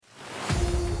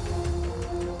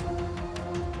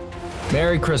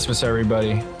Merry Christmas,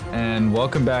 everybody, and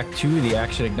welcome back to the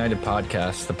Action Ignited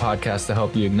podcast, the podcast to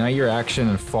help you ignite your action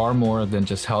in far more than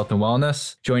just health and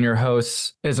wellness. Join your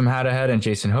hosts, Izz and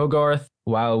Jason Hogarth,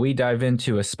 while we dive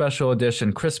into a special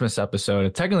edition Christmas episode.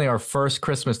 It's technically our first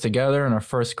Christmas together and our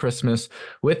first Christmas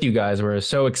with you guys. We're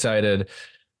so excited.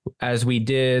 As we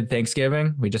did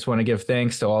Thanksgiving, we just want to give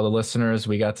thanks to all the listeners.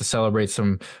 We got to celebrate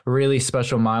some really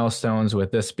special milestones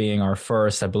with this being our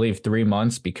first, I believe, 3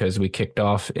 months because we kicked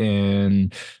off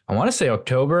in, I want to say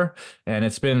October. And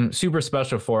it's been super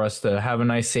special for us to have a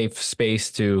nice, safe space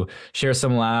to share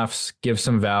some laughs, give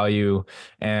some value,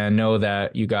 and know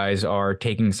that you guys are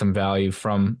taking some value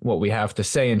from what we have to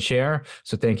say and share.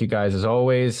 So thank you guys as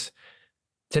always.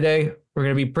 Today, we're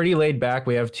going to be pretty laid back.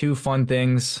 We have two fun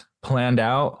things planned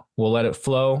out. We'll let it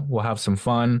flow. We'll have some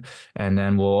fun, and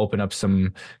then we'll open up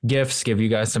some gifts, give you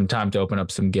guys some time to open up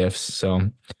some gifts.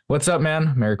 So what's up,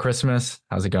 man? Merry Christmas.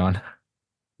 How's it going?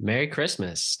 Merry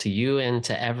Christmas to you and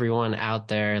to everyone out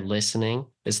there listening.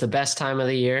 It's the best time of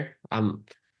the year. I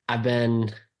don't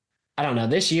know,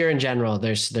 this year in general,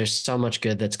 there's so much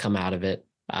good that's come out of it.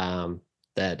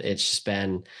 That it's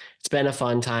been a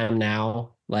fun time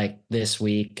now, like this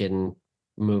week and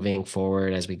moving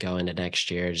forward as we go into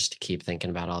next year, just to keep thinking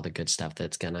about all the good stuff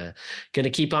that's gonna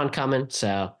keep on coming.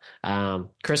 So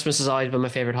Christmas has always been my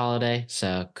favorite holiday,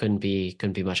 so couldn't be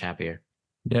much happier.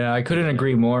 Yeah, I couldn't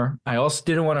agree more. I also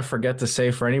didn't want to forget to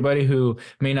say, for anybody who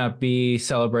may not be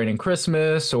celebrating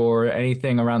Christmas or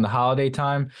anything around the holiday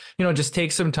time, just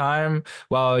take some time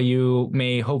while you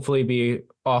may hopefully be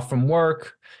off from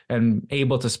work and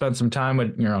able to spend some time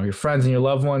with your friends and your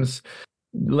loved ones.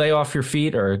 Lay off your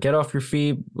feet or get off your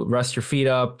feet, rest your feet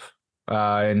up,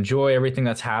 enjoy everything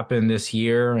that's happened this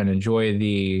year and enjoy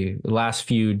the last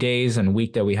few days and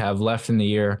week that we have left in the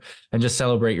year, and just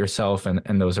celebrate yourself and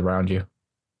those around you.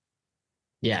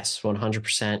 Yes,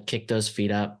 100%. Kick those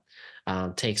feet up.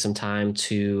 Take some time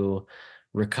to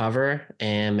recover,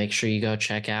 and make sure you go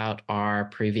check out our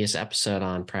previous episode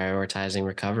on prioritizing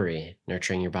recovery,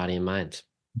 nurturing your body and mind.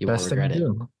 You won't regret it.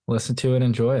 Listen to it,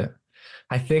 enjoy it.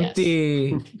 I think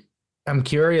I'm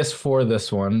curious for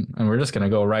this one, and we're just going to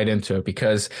go right into it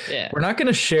because we're not going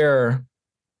to share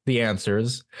the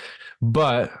answers,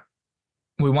 but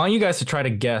we want you guys to try to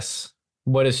guess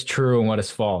what is true and what is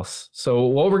false. So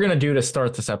what we're going to do to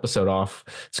start this episode off,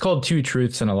 it's called Two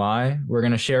Truths and a Lie. We're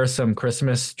going to share some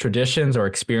Christmas traditions or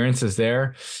experiences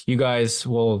there. You guys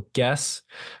will guess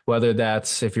whether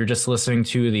that's, if you're just listening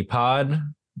to the pod,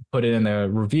 put it in the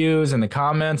reviews in the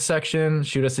comments section,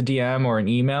 shoot us a DM or an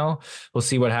email. We'll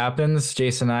see what happens.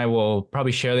 Jason and I will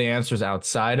probably share the answers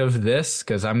outside of this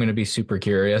because I'm going to be super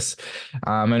curious.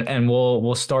 And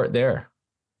we'll start there.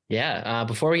 Yeah.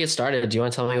 Before we get started, do you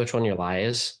want to tell me which one your lie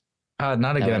is?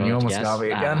 Not again. You almost got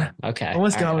me again. Okay.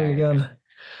 Almost got me again.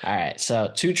 All right.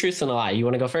 So Two Truths and a Lie. You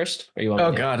want to go first? Or you want?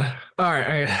 Oh, God. All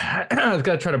right. I've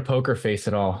got to try to poker face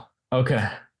it all. Okay.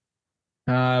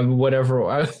 Whatever.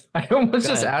 I almost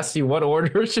just asked you what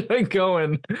order should I go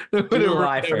in. Do the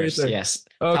lie first. Yes.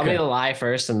 Okay. Tell me the lie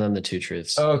first and then the two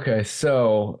truths. Okay.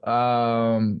 So,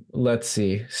 let's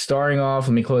see. Starting off,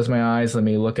 let me close my eyes. Let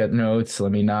me look at notes.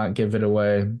 Let me not give it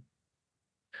away.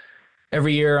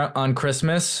 Every year on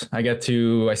Christmas, I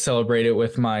celebrate it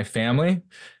with my family,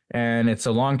 and it's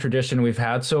a long tradition we've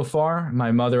had so far.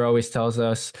 My mother always tells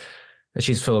us,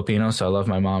 she's Filipino, so I love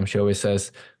my mom. She always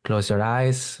says, close your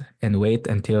eyes and wait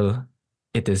until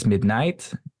it is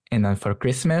midnight. And then for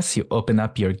Christmas, you open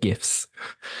up your gifts.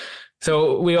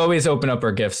 So we always open up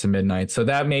our gifts at midnight. So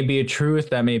that may be a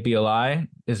truth. That may be a lie.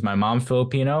 Is my mom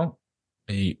Filipino?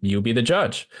 You be the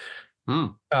judge.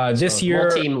 This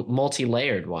year.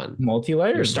 Multi-layered one.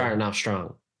 Multi-layered. You're starting off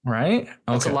strong. Right?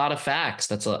 That's a lot of facts.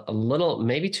 That's a little,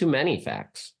 maybe too many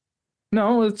facts.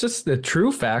 No, it's just the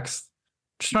true facts.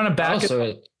 Just trying to back it.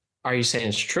 So are you saying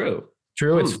it's true?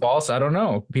 True, it's false. I don't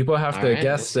know. People have to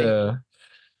guess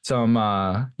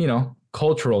some,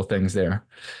 cultural things there.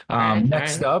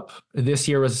 Next up, this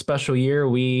year was a special year.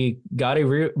 We got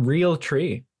a real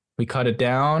tree. We cut it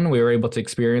down. We were able to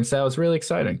experience that. It was really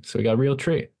exciting. So we got a real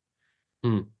tree.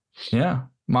 Yeah.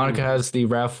 Monica has the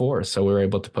RAV4, so we were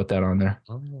able to put that on there.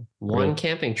 One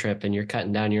camping trip and you're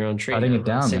cutting down your own tree. Cutting it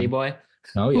down, city boy.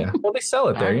 Oh, yeah. Well, they sell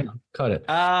it there, cut it.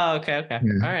 Oh, okay. Yeah.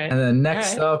 All right. And then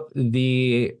next up,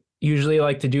 usually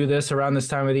like to do this around this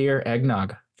time of the year,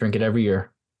 eggnog. Drink it every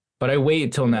year. But I wait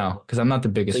until now because I'm not the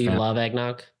biggest fan. So you love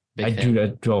eggnog? I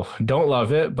don't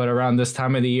love it, but around this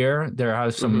time of the year, there are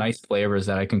some nice flavors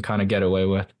that I can kind of get away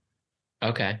with.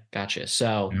 Okay, gotcha.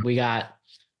 So we got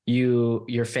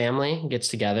your family gets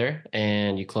together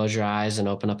and you close your eyes and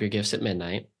open up your gifts at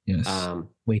midnight. Yes.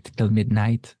 Wait till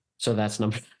midnight. So that's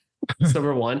number That's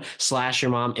number one. Slash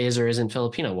your mom is or isn't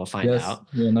Filipino. We'll find Yes, out.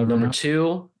 you'll never Number know.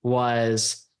 two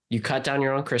was you cut down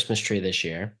your own Christmas tree this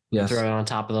year. Yes. Throw it on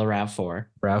top of the RAV4.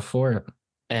 RAV4.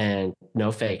 And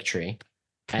no fake tree.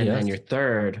 And Yes. then your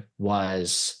third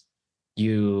was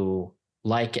you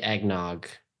like eggnog,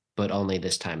 but only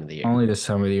this time of the year. Only this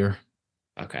time of the year.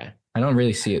 Okay. I don't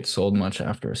really see it sold much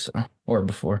after, so or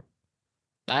before.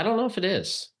 I don't know if it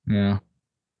is. Yeah.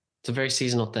 It's a very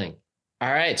seasonal thing.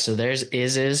 All right. So there's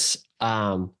Izz's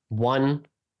one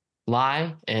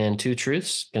lie and two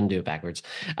truths. Gonna do it backwards.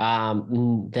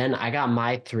 Then I got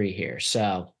my three here.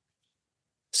 So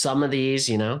some of these,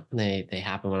 they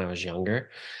happen when I was younger.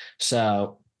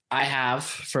 So I have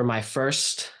for my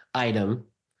first item.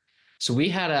 So we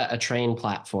had a train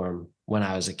platform when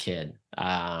I was a kid.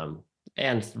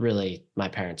 And really my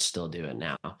parents still do it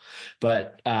now.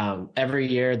 But every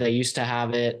year they used to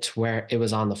have it where it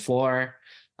was on the floor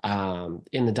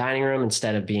in the dining room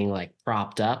instead of being like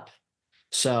propped up.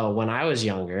 So when I was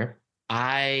younger,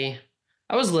 I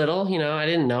was little, I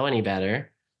didn't know any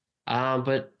better.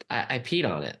 But I peed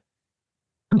on it.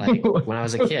 Like when I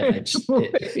was a kid,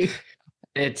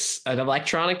 it's an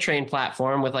electronic train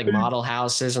platform with like model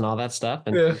houses and all that stuff.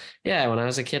 And yeah, when I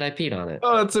was a kid, I peed on it.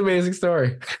 Oh, that's an amazing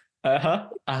story. So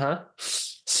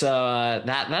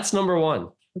that's number one.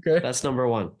 Okay. That's number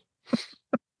one.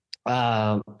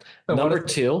 Number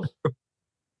two.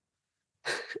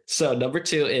 So number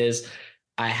two is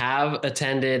I have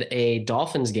attended a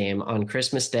Dolphins game on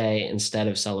Christmas Day instead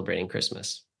of celebrating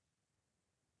Christmas.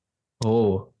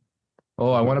 Oh,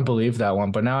 I want to believe that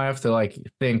one, but now I have to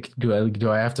think,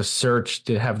 do I have to search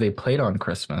to have they played on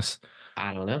Christmas?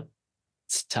 I don't know.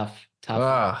 It's tough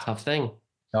thing.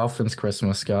 Dolphins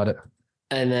Christmas, got it.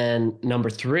 And then number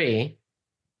three,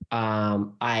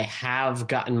 I have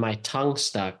gotten my tongue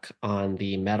stuck on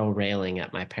the metal railing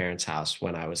at my parents' house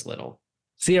when I was little.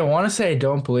 See, I want to say I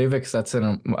don't believe it because that's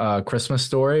a Christmas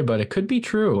story, but it could be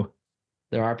true.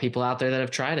 There are people out there that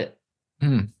have tried it.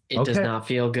 It does not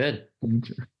feel good.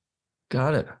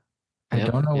 Got it. I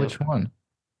don't know which one.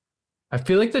 I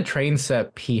feel like the train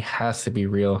set P has to be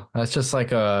real. That's just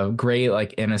like a great,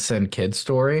 innocent kid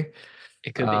story.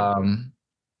 It could be.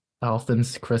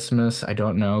 Dolphins Christmas. I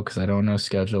don't know because I don't know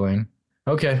scheduling.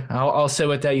 Okay, I'll sit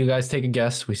with that. You guys take a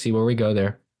guess. We see where we go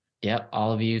there. Yep,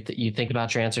 all of you. You think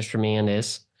about your answers for me and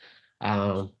Izz.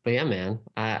 But yeah, man,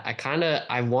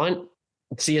 I want.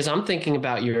 See, as I'm thinking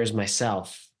about yours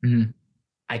myself,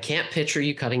 I can't picture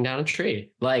you cutting down a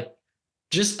tree.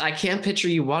 I can't picture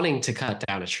you wanting to cut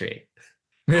down a tree.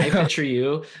 I picture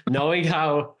you knowing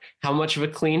how much of a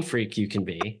clean freak you can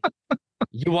be.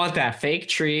 You want that fake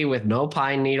tree with no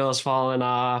pine needles falling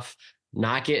off,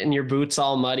 not getting your boots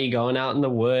all muddy, going out in the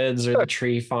woods or the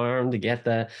tree farm to get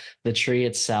the tree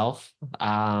itself.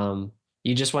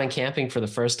 You just went camping for the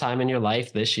first time in your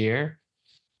life this year.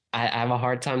 I have a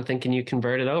hard time thinking you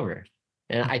convert it over.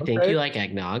 And I think you like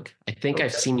eggnog. I think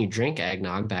I've seen you drink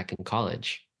eggnog back in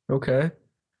college. Okay.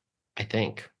 I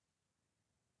think.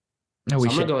 No, so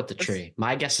I'm going to go with the tree.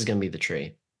 My guess is going to be the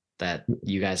tree. That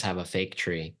you guys have a fake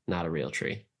tree, not a real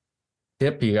tree.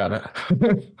 Yep, you got it.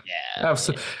 Yeah.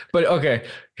 Absolutely. But okay,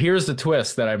 here's the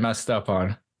twist that I messed up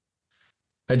on.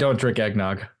 I don't drink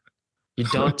eggnog. You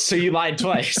don't? So you lied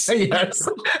twice. Yes,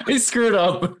 I screwed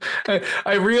up.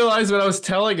 I realized when I was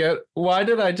telling it, why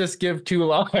did I just give two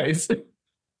lies?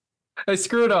 I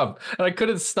screwed up and I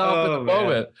couldn't stop at the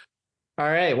moment. All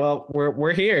right, well,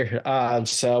 we're here.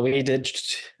 So we did,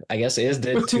 I guess Izz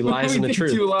did two lies and a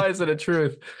truth. 2 lies and a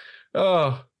truth.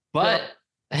 Oh, but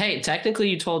hey, technically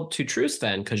you told two truths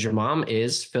then, because your mom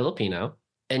is Filipino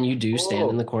and you do stand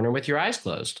in the corner with your eyes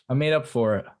closed. I made up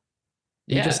for it.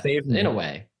 You just saved me. In a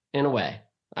way.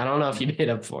 I don't know if you made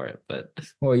up for it, but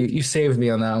well, you saved me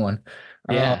on that one.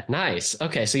 Yeah, nice.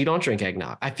 Okay, so you don't drink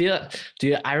eggnog.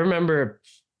 I remember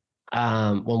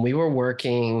when we were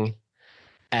working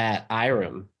at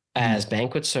Irem as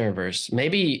banquet servers.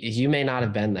 Maybe you may not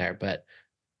have been there, but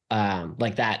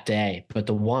that day. But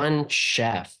the one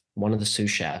of the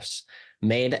sous chefs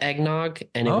made eggnog,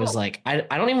 and it was I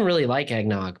don't even really like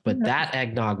eggnog, but that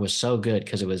eggnog was so good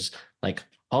because it was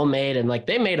homemade, and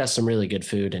they made us some really good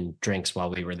food and drinks while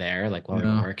we were there, while we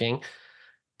were working.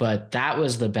 But that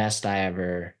was the best I've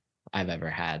ever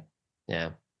had. Yeah.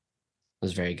 It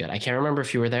was very good. I can't remember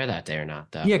if you were there that day or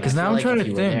not, though. Yeah, because now I'm trying to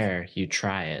think. If you were there, you'd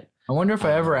try it. I wonder if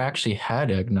I ever actually had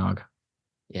eggnog.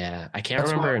 Yeah, I can't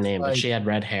remember her name, but she had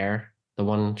red hair. The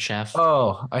one chef.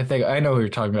 Oh, I think I know who you're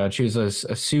talking about. She was a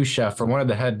sous chef from one of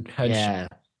the head. Yeah.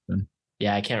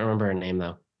 Yeah, I can't remember her name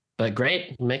though. But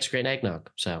great, makes great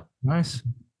eggnog. So nice.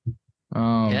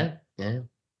 Yeah.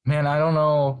 Man, I don't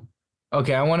know.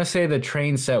 Okay, I want to say the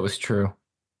train set was true.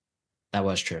 That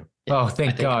was true. Yeah. Oh,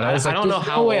 thank God. I was I like, don't know there's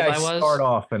how no way old I I was. start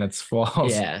off and it's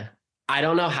false. Yeah. I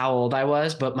don't know how old I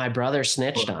was, but my brother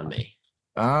snitched on me.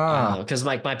 Ah. Because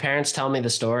like my parents tell me the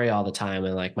story all the time,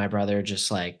 and like my brother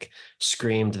just like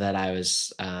screamed that I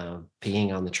was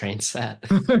peeing on the train set.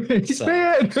 He's So,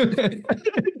 bad.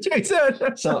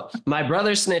 Jason. so my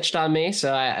brother snitched on me,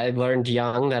 so I learned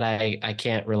young that I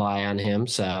can't rely on him.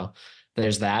 So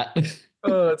there's that.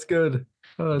 Oh, that's good.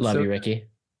 Oh, that's Love so you, Ricky.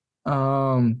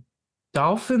 um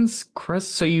Dolphins Chris.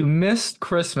 So you missed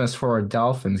Christmas for a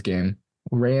Dolphins game.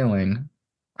 Railing.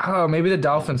 Oh, maybe the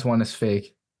Dolphins one is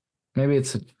fake. Maybe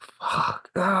it's a fuck.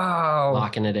 Oh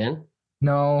Locking it in.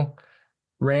 no. Mm,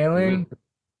 Railing.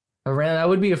 A rail that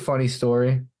would be a funny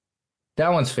story. That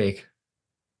one's fake.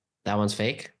 that one's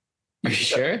fake. Are you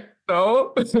sure?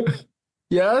 No.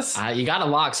 Yes. You got to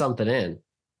lock something in.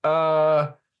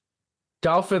 Uh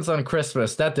Dolphins on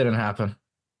Christmas. That didn't happen.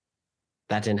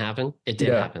 That didn't happen. It did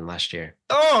Yeah. happen last year.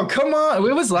 Oh, come on.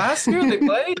 It was last year they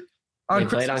played on They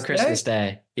played on Christmas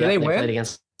Day. Did Yeah, they they win? played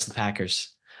against the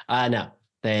Packers. No,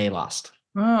 they lost.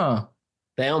 Oh.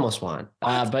 They almost won.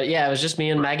 What? But yeah, it was just me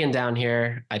and Megan down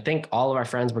here. I think all of our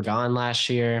friends were gone last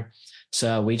year.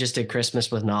 So we just did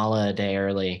Christmas with Nala a day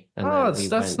early. And Oh, then we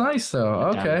that's went nice though.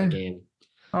 down to the Okay. game.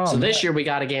 Oh, So man. this year we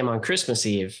got a game on Christmas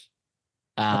Eve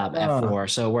at Ah. 4.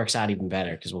 So it works out even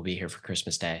better because we'll be here for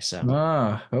Christmas Day. So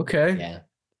Ah, okay. yeah.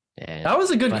 Yeah. That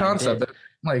was a good But concept.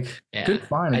 Like, yeah. good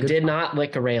find. I Good did not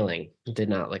lick a railing. Did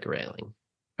not lick a railing.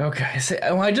 Okay. So,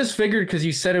 well, I just figured because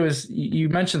you said it was, you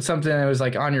mentioned something that was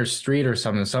like on your street or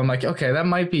something. So I'm like, okay, that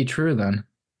might be true then.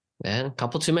 Yeah, a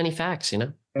couple too many facts, you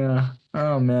know? Yeah.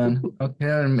 Oh, man. Okay.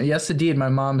 And yes, indeed. My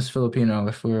mom is Filipino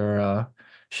if we were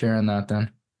sharing that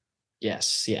then.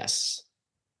 Yes, yes.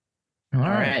 All All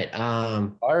right.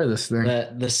 right. Fire this thing.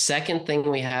 The second thing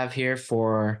we have here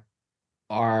for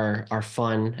our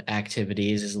fun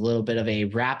activities is a little bit of a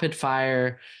rapid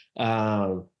fire.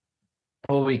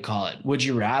 What do we call it? Would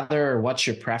you rather, or what's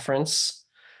your preference?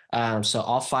 So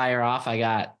I'll fire off. I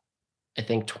got, I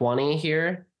think 20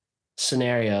 here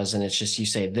scenarios, and it's just you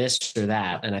say this or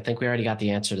that. And I think we already got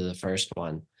the answer to the first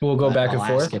one. We'll go But back I'll and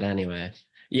forth. ask it anyway.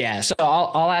 Yeah, so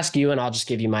I'll ask you, and I'll just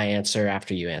give you my answer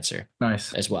after you answer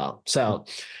Nice. as well. So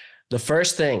the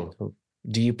first thing,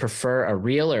 do you prefer a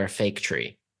real or a fake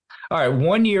tree? All right.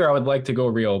 1 year I would like to go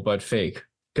real, but fake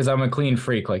because I'm a clean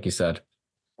freak, like you said.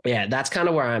 Yeah, that's kind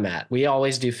of where I'm at. We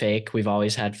always do fake. We've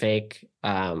always had fake.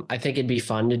 I think it'd be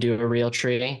fun to do a real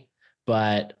tree,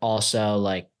 but also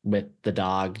like with the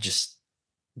dog, just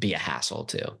be a hassle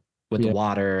too with the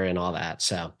water and all that.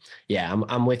 So yeah,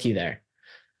 I'm with you there.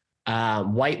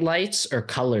 White lights or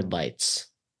colored lights?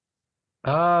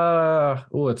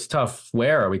 Oh, it's tough.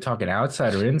 Where are we talking,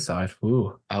 outside or inside?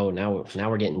 Ooh. Oh, now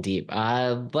we're getting deep.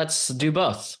 Let's do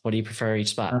both. What do you prefer each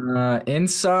spot?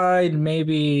 Inside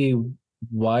maybe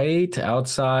white,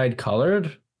 outside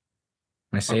colored.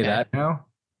 I say Okay. that now.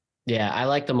 Yeah, I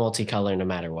like the multicolor no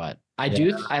matter what.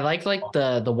 Yeah. I like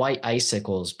the white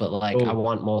icicles, but like I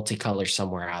want multicolor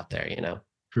somewhere out there, you know.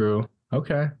 True.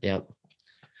 Okay. Yep.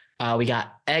 We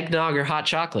got eggnog or hot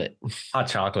chocolate. Hot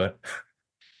chocolate.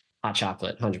 Hot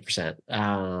chocolate,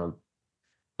 100%.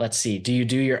 Let's see. Do you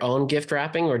do your own gift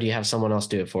wrapping or do you have someone else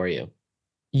do it for you?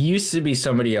 Used to be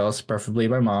somebody else, preferably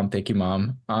my mom. Thank you,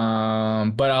 mom.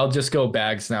 But I'll just go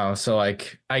bags now. So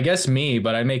like, I guess me,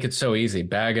 but I make it so easy.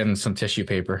 Bag and some tissue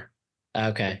paper.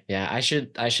 Okay. Yeah, I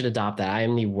should adopt that. I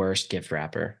am the worst gift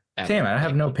wrapper ever. Damn, I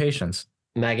have no patience.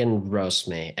 Megan roasts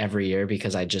me every year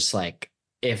because I just like,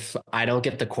 if I don't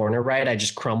get the corner right, I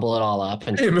just crumble it all up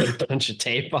and put a bunch of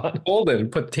tape on. Hold it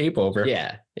and put tape over.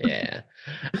 Yeah.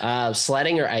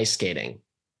 Sledding or ice skating?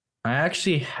 I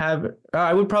actually have,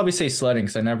 I would probably say sledding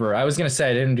because I was going to say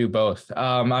I didn't do both.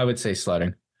 I would say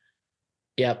sledding.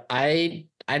 Yep. I'd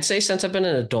say since I've been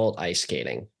an adult, ice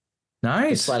skating.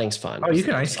 Nice. Sledding's fun. Oh, you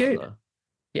can ice skate?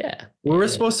 Yeah. We were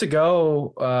supposed to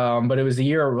go, but it was the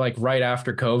year like right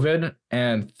after COVID.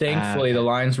 And thankfully the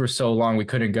lines were so long we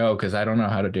couldn't go because I don't know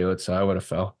how to do it. So I would have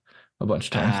fell a bunch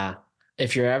of times.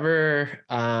 If you're ever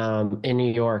in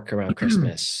New York around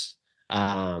Christmas,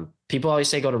 people always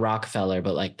say go to Rockefeller,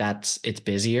 but like it's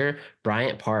busier.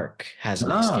 Bryant Park has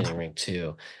an ice skating rink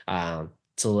too.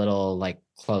 It's a little like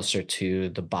closer to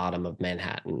the bottom of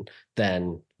Manhattan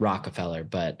than Rockefeller.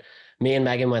 But me and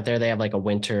Megan went there. They have like a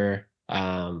winter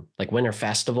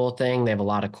festival thing. They have a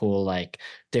lot of cool like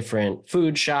different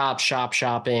food shops,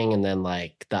 shopping, and then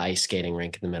like the ice skating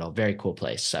rink in the middle. Very cool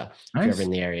place. So if you're ever in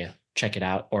the area, check it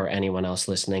out. Or anyone else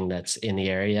listening that's in the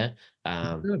area,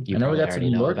 you probably already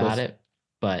know about it.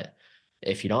 But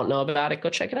if you don't know about it, go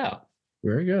check it out.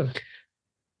 Very good.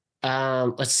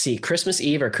 Let's see, Christmas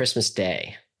Eve or Christmas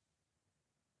Day?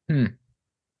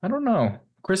 I don't know.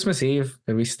 Christmas Eve,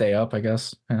 did we stay up, I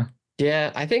guess? Yeah.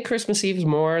 Yeah, I think Christmas Eve is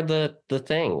more the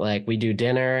thing. Like we do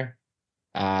dinner.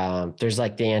 There's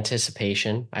like the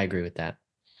anticipation. I agree with that.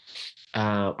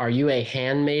 Are you a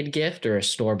handmade gift or a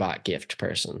store-bought gift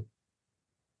person?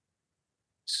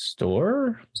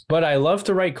 Store? But I love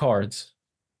to write cards.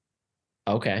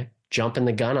 Okay, jumping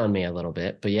the gun on me a little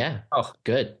bit, but yeah, Oh,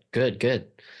 good, good, good.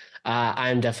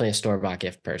 I'm definitely a store-bought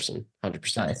gift person,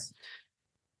 100%. nice.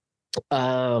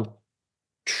 Um,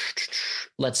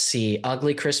 let's see.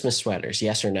 Ugly Christmas sweaters,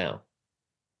 yes or no?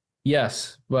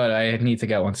 Yes, but I need to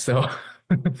get one still.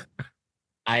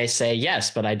 I say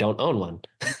yes, but I don't own one.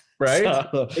 Right?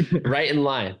 So right in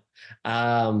line.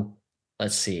 Um,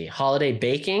 let's see. Holiday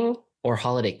baking or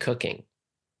holiday cooking?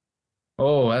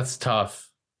 Oh, that's tough.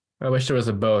 I wish there was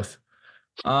a both.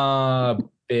 Uh,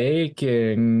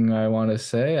 Baking, I want to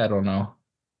say. I don't know.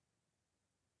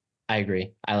 I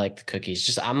agree. I like the cookies.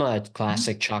 Just I'm a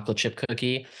classic chocolate chip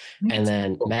cookie. And It's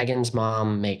then Megan's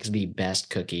mom makes the best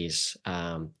cookies.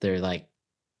 They're like,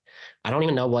 I don't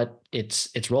even know what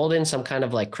it's rolled in some kind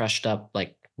of like crushed up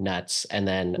like nuts, and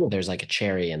then cool. there's like a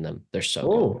cherry in them. They're so good.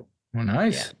 Oh, well, Yeah,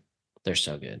 nice. they're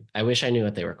so good. I wish I knew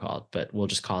what they were called, but we'll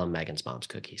just call them Megan's mom's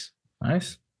cookies.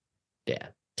 Nice. Yeah.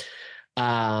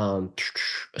 Um,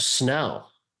 Snow,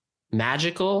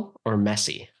 magical or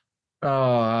messy?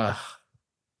 Uh,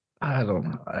 I don't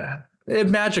know. It's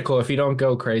magical if you don't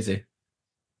go crazy.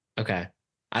 Okay.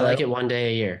 I Right. like it one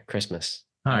day a year, Christmas.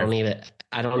 All I don't right. need it.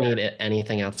 I don't Yeah. need it,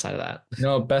 anything outside of that.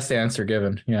 No, best answer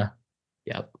given. Yeah.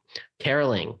 Yep.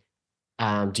 Caroling.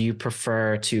 Do you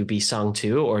prefer to be sung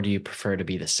to or do you prefer to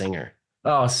be the singer?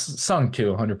 Oh, sung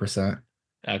too, 100%.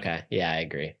 Okay. Yeah, I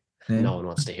agree. Yeah. No one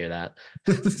wants to hear that.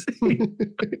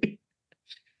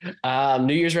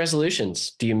 New Year's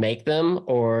resolutions. Do you make them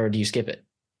or do you skip it?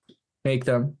 Make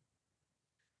them.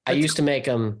 I used to make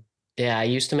them. Yeah, I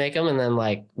used to make them. And then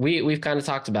like we've kind of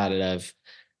talked about it of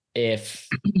if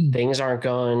things aren't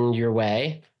going your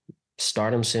way,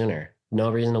 start them sooner. No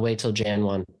reason to wait till Jan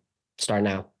 1. Start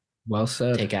now. Well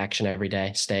said. Take action every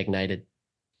day. Stay ignited.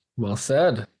 Well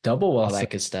said. Double well All said. that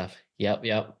good stuff. Yep,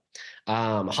 yep.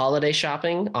 Holiday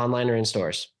shopping, online or in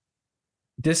stores?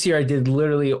 This year I did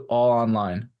literally all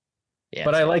online, Yeah,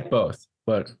 but I same. like both.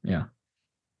 But yeah.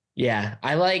 Yeah,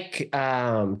 I like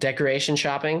decoration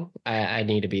shopping. I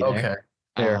need to be Okay. there.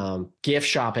 Fair. Gift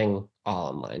shopping,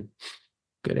 all online.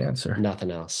 Good answer.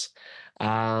 Nothing else.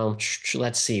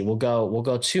 Let's see. We'll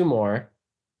go two more.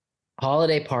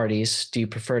 Holiday parties. Do you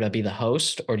prefer to be the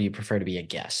host or do you prefer to be a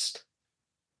guest?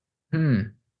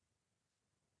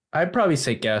 I'd probably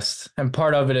say guest. And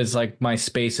part of it is like my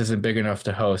space isn't big enough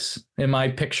to host. In my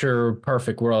picture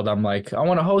perfect world, I'm like, I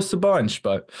want to host a bunch.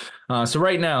 But so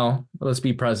right now, let's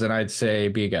be present. I'd say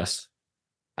be a guest.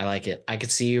 I like it. I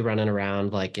could see you running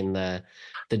around like in the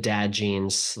dad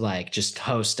jeans, like just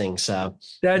hosting. So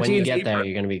Dad when you jeans, get there, apron,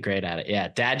 you're gonna be great at it. Yeah,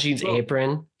 dad jeans, oh,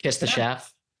 apron, kiss the yeah,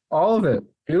 chef. all of it.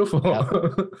 Beautiful.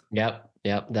 Yep.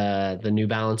 Yep, yep. The New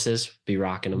Balances, be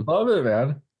rocking them. Love it,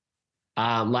 man.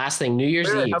 Last thing, New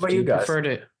Year's How Eve. about Do you you guys? prefer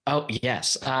to? Oh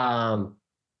yes.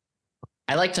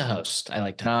 I like to host. I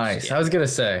like to host. Nice. I Yeah. was gonna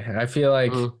say, I feel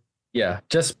like, Mhm. yeah,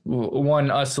 just one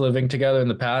us living together in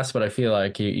the past, but I feel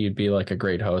like you'd be like a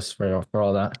great host for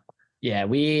all that. Yeah,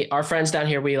 our friends down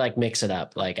here, we like mix it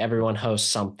up. Like everyone hosts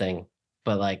something,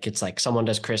 but like it's like someone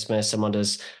does Christmas, someone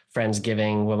does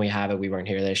Friendsgiving when we have it. We weren't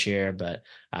here this year, but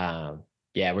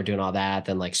yeah, we're doing all that.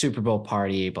 Then like Super Bowl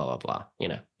party, blah blah blah. You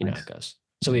know how it goes.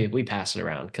 So we pass it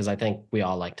around because I think we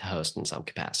all like to host in some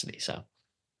capacity. So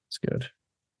It's good.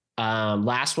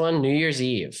 last one, New Year's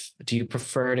Eve. Do you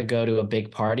prefer to go to a big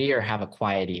party or have a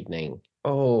quiet evening?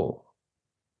 Oh,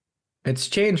 it's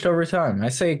changed over time. I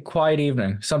say quiet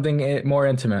evening, something more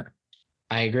intimate.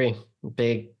 I agree.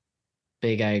 Big,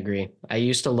 big. I agree. I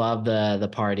used to love the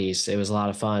parties. It was a lot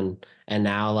of fun. And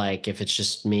now, like, if it's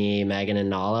just me, Megan, and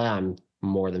Nala, I'm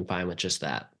more than fine with just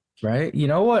that. Right. You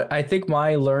know what? I think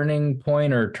my learning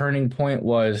point or turning point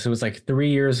was it was like 3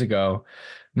 years ago.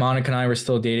 Monica and I were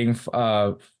still dating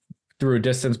through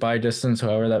distance by distance,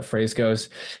 however that phrase goes.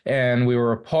 And we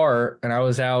were apart and I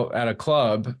was out at a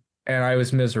club and I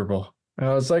was miserable. And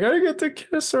I was like, I didn't get to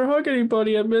kiss or hug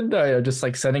anybody at midnight. I'm just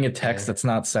like sending a text Yeah. that's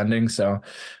not sending. So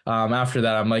after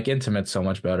that, I'm like intimate so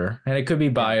much better. And it could be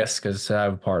Yeah. biased because I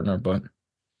have a partner, but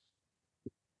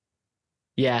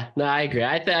Yeah, no, I agree.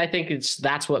 I think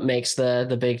that's what makes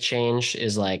the big change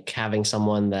is like having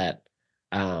someone that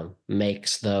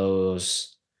makes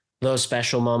those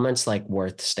special moments like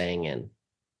worth staying in.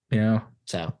 yeah.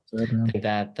 So Good, I man. think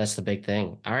that's the big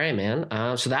thing. All right, man.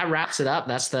 So that wraps it up.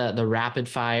 That's the rapid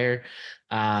fire.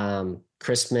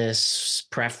 Christmas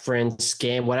preference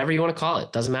game, whatever you want to call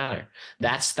it, doesn't matter.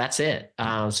 That's it.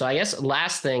 So I guess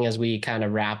last thing as we kind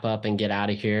of wrap up and get out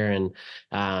of here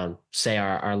and say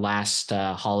our last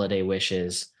holiday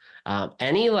wishes.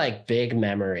 Any like big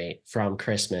memory from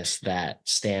Christmas that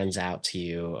stands out to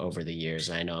you over the years?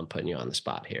 And I know I'm putting you on the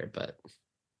spot here, but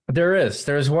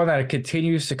There's one that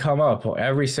continues to come up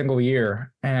every single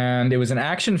year, and it was an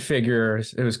action figure.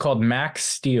 It was called Max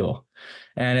Steel,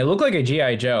 and it looked like a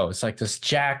GI Joe. It's like this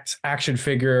jacked action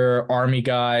figure army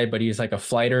guy, but he's like a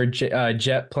fighter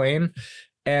jet plane.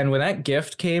 And when that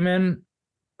gift came in,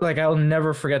 like I'll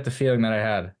never forget the feeling that I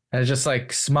had. I was just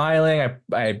like smiling.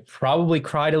 I probably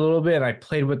cried a little bit, and I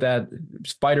played with that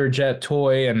spider jet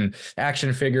toy and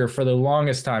action figure for the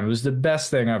longest time. It was the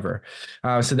best thing ever.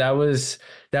 So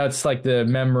that's like the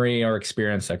memory or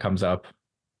experience that comes up.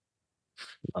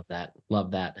 love that.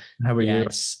 Love that. How about you?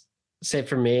 Say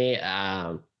for me,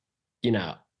 you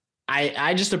know,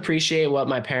 I just appreciate what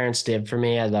my parents did for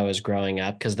me as I was growing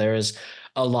up, because there was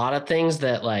a lot of things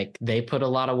that like they put a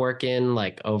lot of work in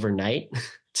like overnight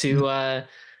to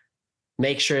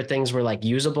make sure things were like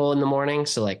usable in the morning.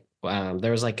 So like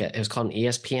there was like it was called an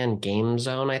ESPN Game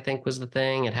Zone, I think was the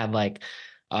thing. It had like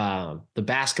the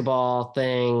basketball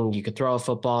thing, you could throw a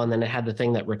football, and then it had the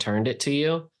thing that returned it to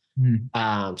you.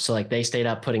 So like they stayed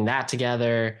up putting that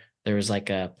together. There was like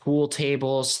a pool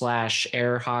table /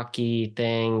 air hockey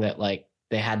thing that like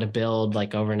they had to build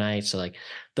like overnight. So like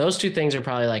those two things are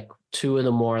probably like two of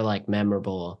the more like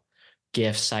memorable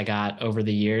gifts I got over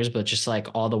the years, but just like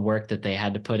all the work that they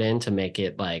had to put in to make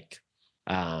it like,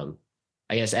 I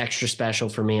guess extra special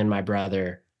for me and my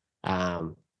brother.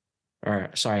 Or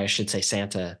sorry, I should say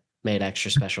Santa made extra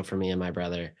special for me and my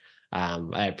brother.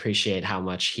 I appreciate how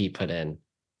much he put in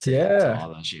to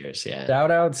all those years. Yeah. Shout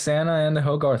out Santa and the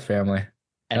Hogarth family.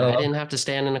 And I didn't have to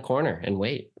stand in a corner and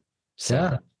wait.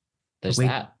 So there's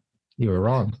that. You were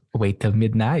wrong. Wait till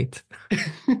midnight.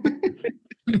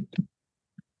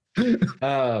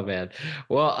 Oh man.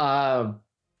 Well,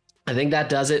 I think that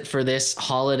does it for this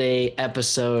holiday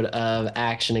episode of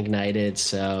Action Ignited.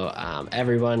 So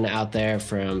everyone out there,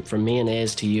 from me and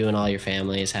Izz to you and all your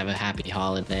families, have a happy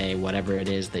holiday, whatever it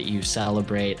is that you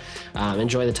celebrate.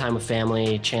 Enjoy the time with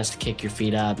family, chance to kick your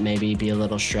feet up, maybe be a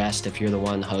little stressed if you're the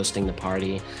one hosting the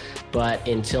party. But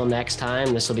until next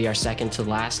time, this will be our second to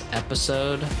last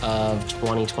episode of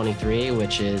 2023,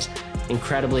 which is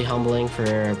incredibly humbling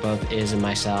for both Izz and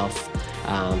myself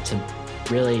to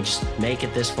really just make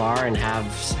it this far and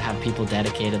have people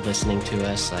dedicated listening to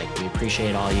us. Like, we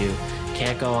appreciate all you.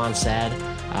 Can't go on said.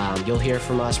 You'll hear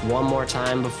from us one more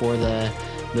time before the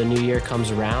new year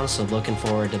comes around, so looking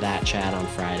forward to that chat on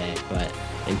Friday. But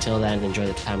until then, enjoy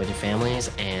the time with your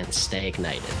families and stay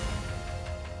ignited.